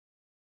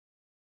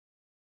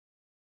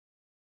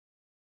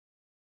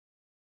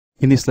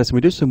In this lesson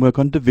we do some work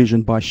on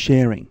division by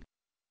sharing.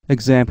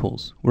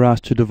 Examples, we're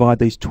asked to divide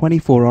these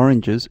 24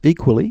 oranges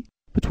equally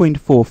between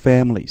 4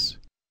 families.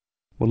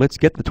 Well, let's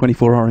get the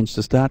 24 oranges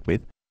to start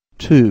with.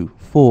 2,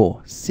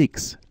 4,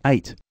 6,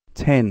 8,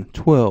 10,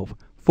 12,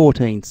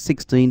 14,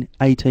 16,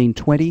 18,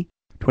 20,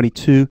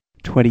 22,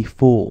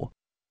 24.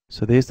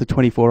 So there's the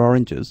 24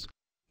 oranges.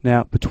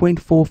 Now, between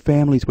 4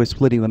 families we're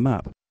splitting them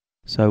up.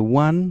 So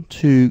 1,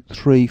 2,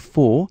 3,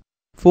 4.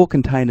 4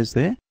 containers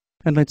there.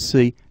 And let's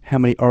see how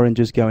many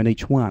oranges go in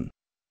each one.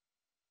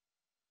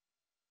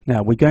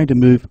 Now we're going to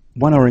move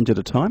one orange at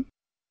a time.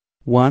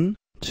 1,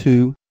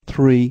 2,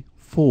 3,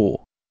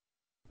 4,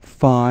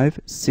 5,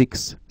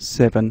 6,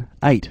 7,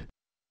 8,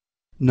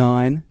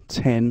 9,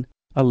 10,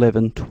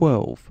 11,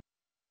 12,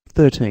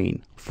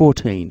 13,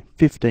 14,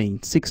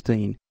 15,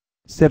 16,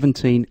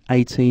 17,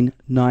 18,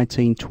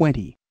 19,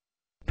 20,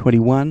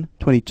 21,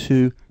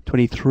 22,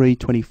 23,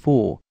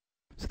 24.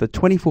 So the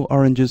 24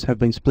 oranges have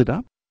been split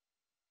up.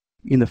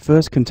 In the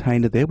first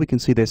container there we can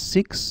see there's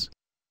 6.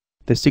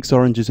 There's 6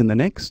 oranges in the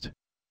next.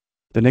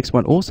 The next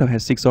one also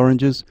has 6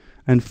 oranges,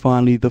 and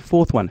finally the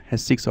fourth one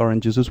has 6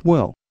 oranges as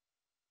well.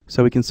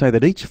 So we can say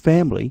that each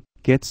family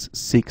gets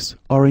 6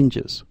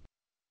 oranges.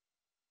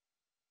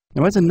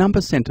 Now as a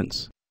number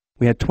sentence,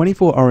 we had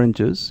 24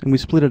 oranges and we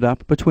split it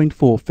up between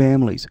 4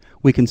 families.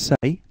 We can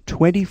say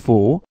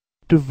 24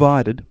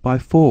 divided by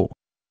 4.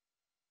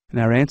 And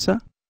our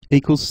answer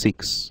equals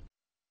 6.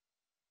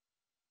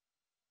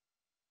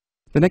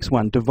 The next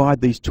one, divide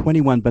these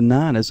 21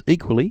 bananas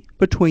equally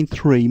between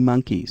 3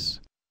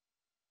 monkeys.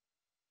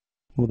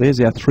 Well, there's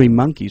our 3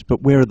 monkeys,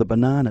 but where are the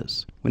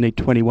bananas? We need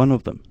 21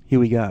 of them.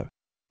 Here we go.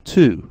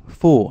 2,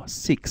 4,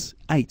 6,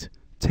 8,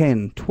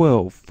 10,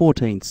 12,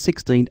 14,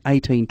 16,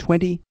 18,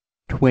 20,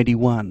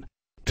 21.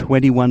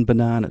 21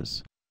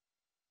 bananas.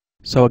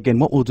 So again,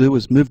 what we'll do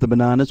is move the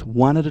bananas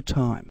one at a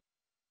time.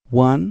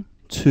 1,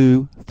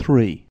 2,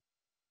 3,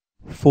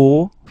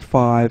 4,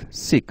 5,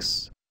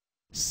 6,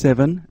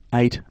 7,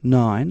 8,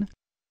 9,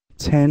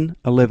 10,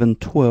 11,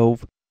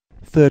 12,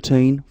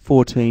 13,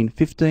 14,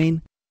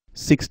 15,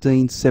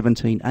 16,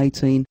 17,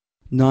 18,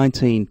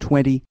 19,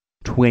 20,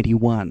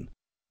 21.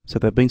 So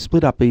they've been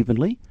split up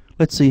evenly.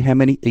 Let's see how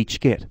many each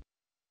get.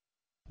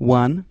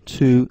 1,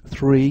 2,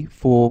 3,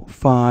 4,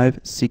 5,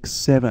 6,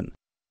 7.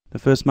 The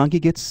first monkey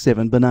gets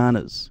 7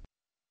 bananas.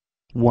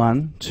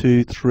 1,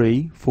 2,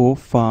 3, 4,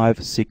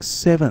 5, 6,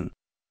 7.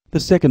 The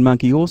second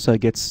monkey also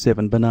gets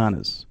 7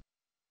 bananas.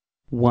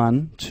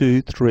 1,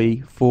 2,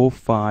 3, 4,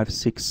 5,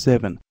 6,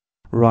 7.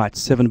 Right,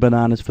 7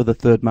 bananas for the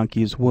third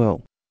monkey as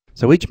well.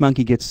 So each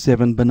monkey gets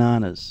 7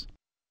 bananas.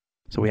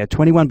 So we had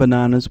 21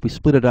 bananas. We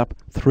split it up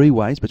 3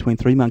 ways between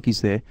 3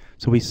 monkeys there.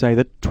 So we say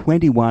that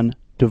 21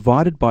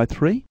 divided by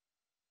 3,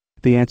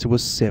 the answer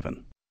was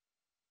 7.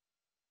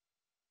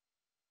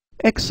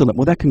 Excellent.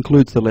 Well, that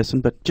concludes the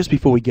lesson. But just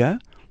before we go,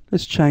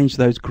 let's change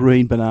those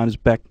green bananas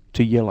back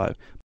to yellow.